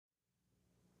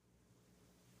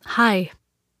Hi,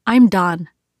 I'm Don,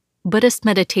 Buddhist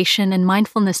meditation and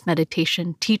mindfulness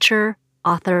meditation teacher,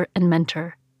 author, and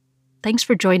mentor. Thanks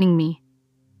for joining me.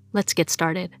 Let's get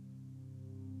started.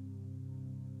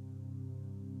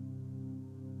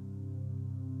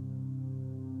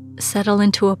 Settle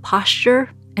into a posture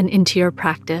and into your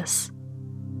practice.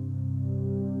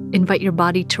 Invite your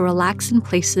body to relax in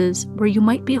places where you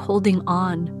might be holding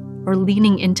on or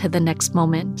leaning into the next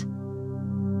moment.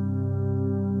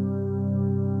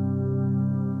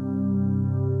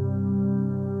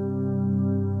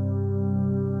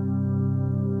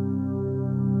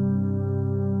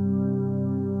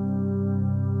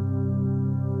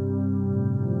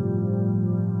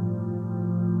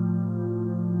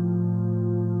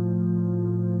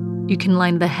 You can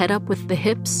line the head up with the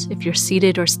hips if you're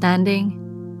seated or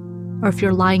standing, or if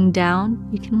you're lying down,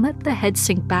 you can let the head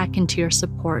sink back into your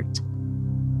support.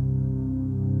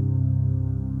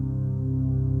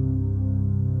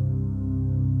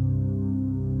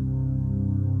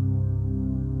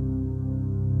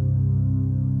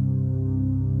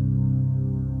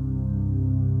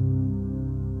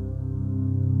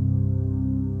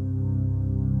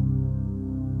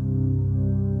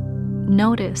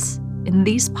 Notice, in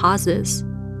these pauses,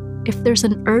 if there's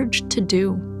an urge to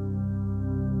do.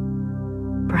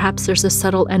 Perhaps there's a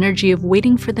subtle energy of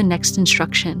waiting for the next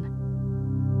instruction.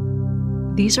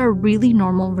 These are really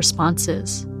normal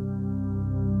responses.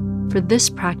 For this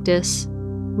practice,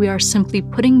 we are simply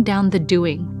putting down the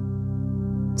doing.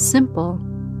 Simple,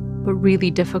 but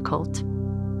really difficult.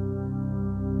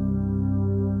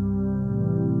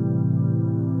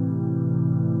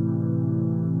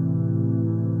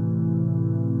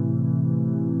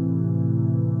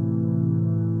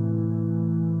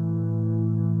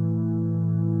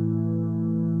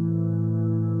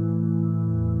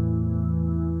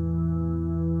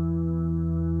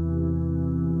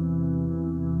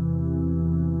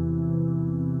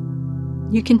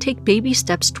 You can take baby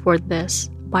steps toward this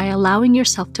by allowing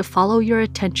yourself to follow your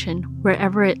attention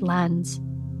wherever it lands.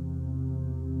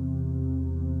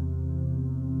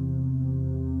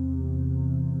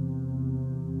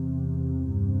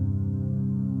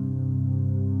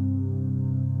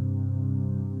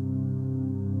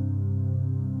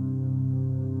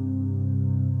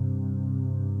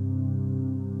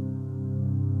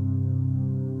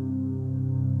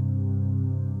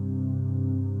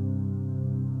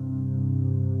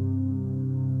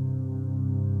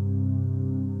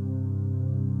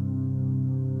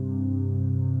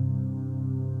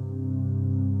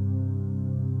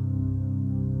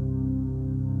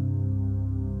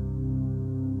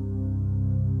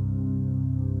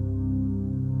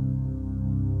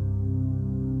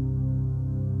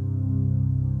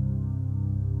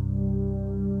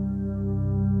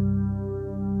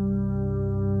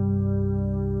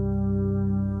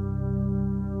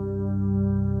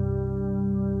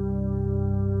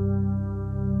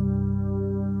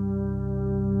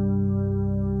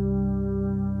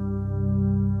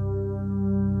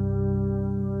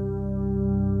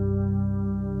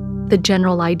 The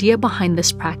general idea behind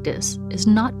this practice is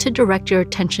not to direct your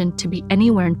attention to be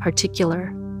anywhere in particular.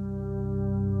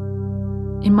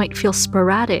 It might feel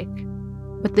sporadic,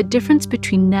 but the difference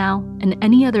between now and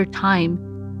any other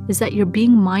time is that you're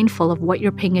being mindful of what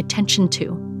you're paying attention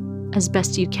to, as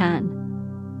best you can.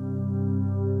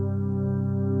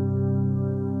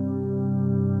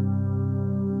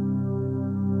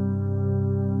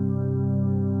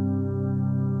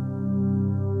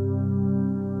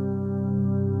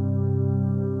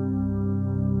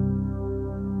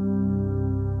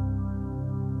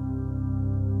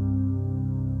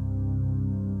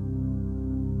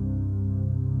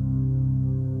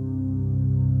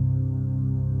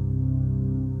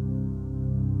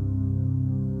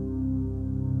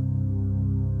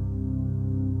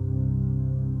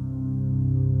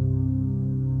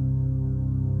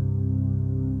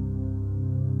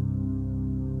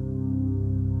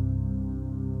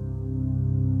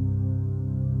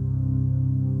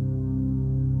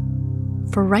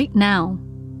 For right now,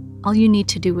 all you need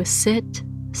to do is sit,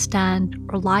 stand,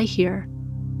 or lie here,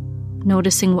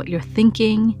 noticing what you're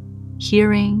thinking,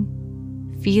 hearing,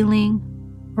 feeling,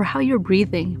 or how you're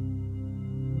breathing.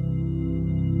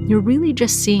 You're really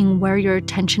just seeing where your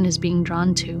attention is being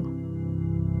drawn to.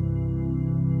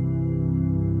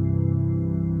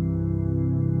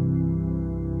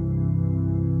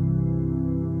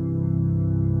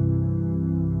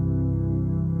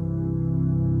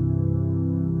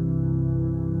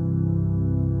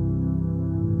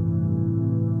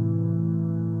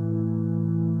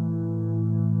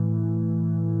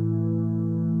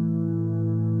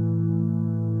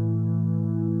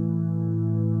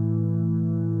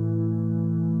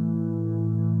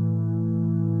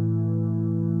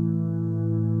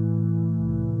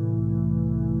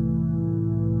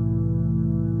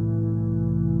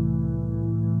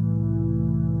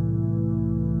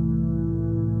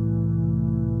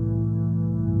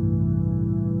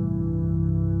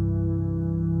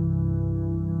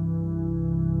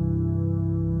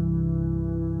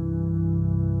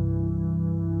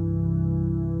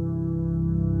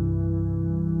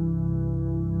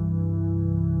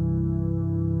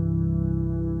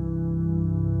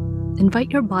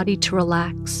 invite your body to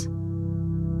relax.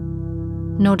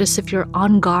 Notice if you're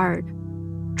on guard,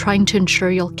 trying to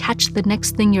ensure you'll catch the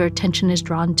next thing your attention is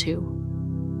drawn to.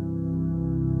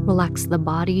 Relax the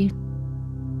body,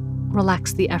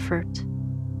 relax the effort.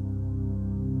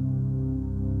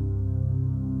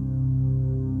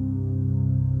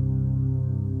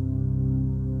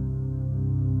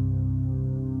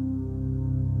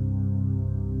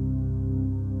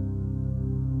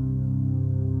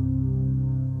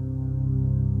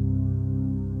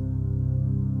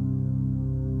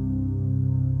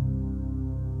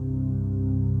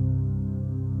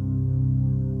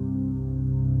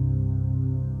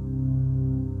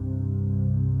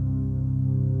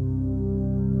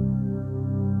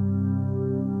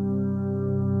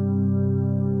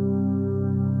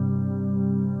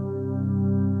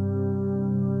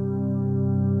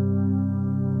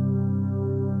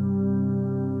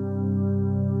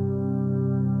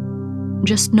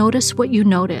 Just notice what you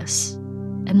notice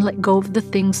and let go of the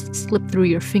things that slip through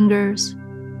your fingers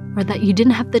or that you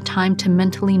didn't have the time to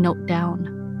mentally note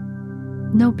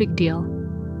down. No big deal.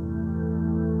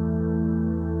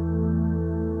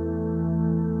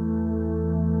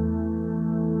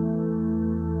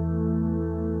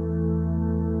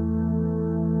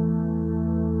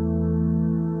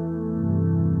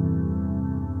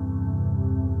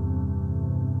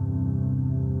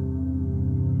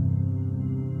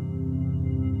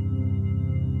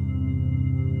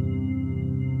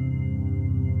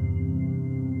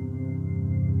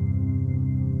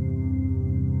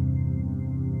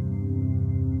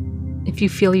 If you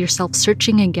feel yourself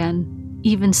searching again,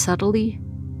 even subtly,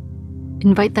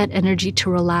 invite that energy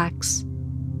to relax.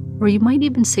 Or you might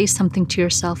even say something to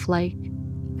yourself like,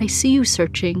 "I see you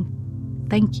searching.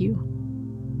 Thank you."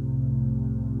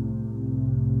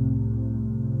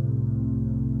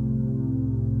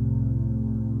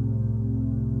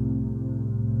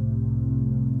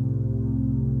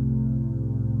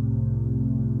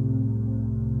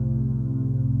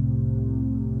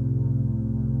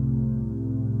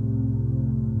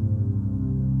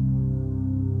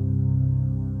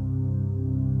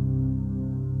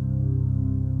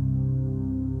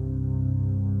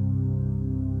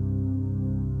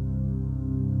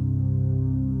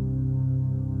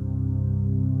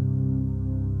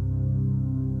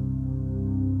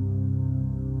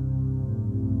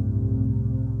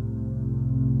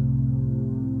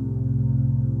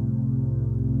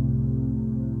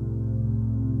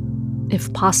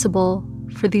 If possible,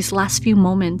 for these last few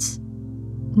moments,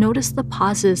 notice the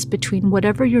pauses between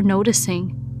whatever you're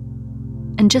noticing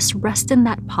and just rest in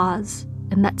that pause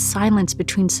and that silence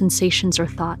between sensations or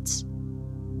thoughts.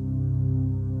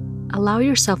 Allow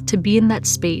yourself to be in that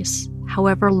space,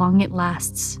 however long it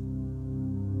lasts.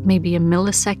 Maybe a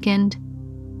millisecond,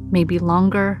 maybe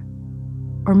longer,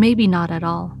 or maybe not at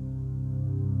all.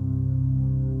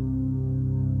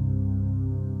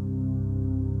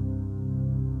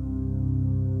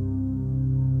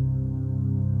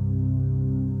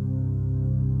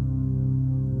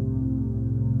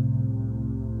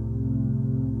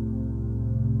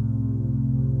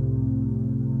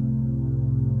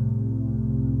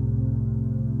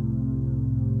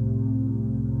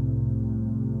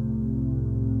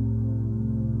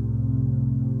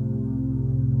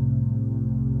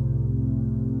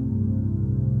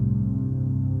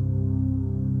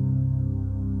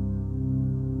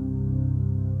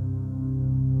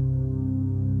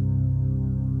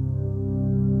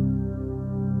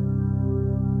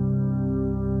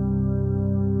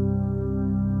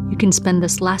 You can spend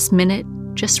this last minute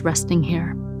just resting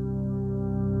here.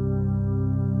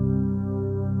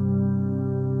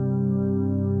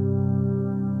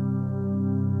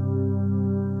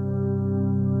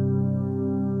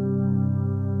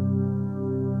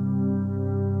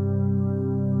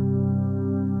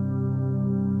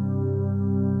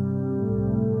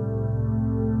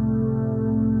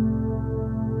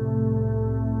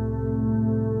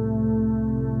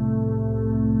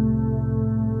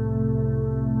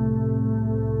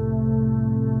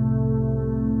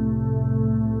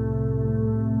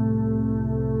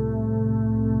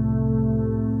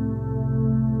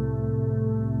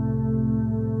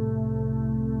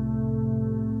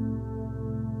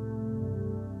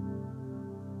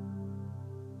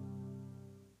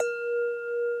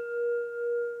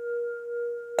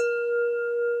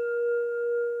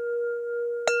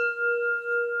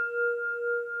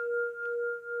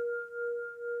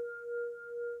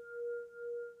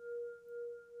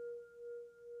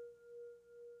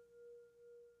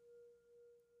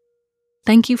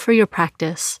 Thank you for your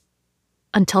practice.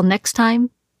 Until next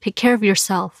time, take care of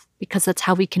yourself because that's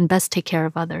how we can best take care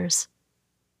of others.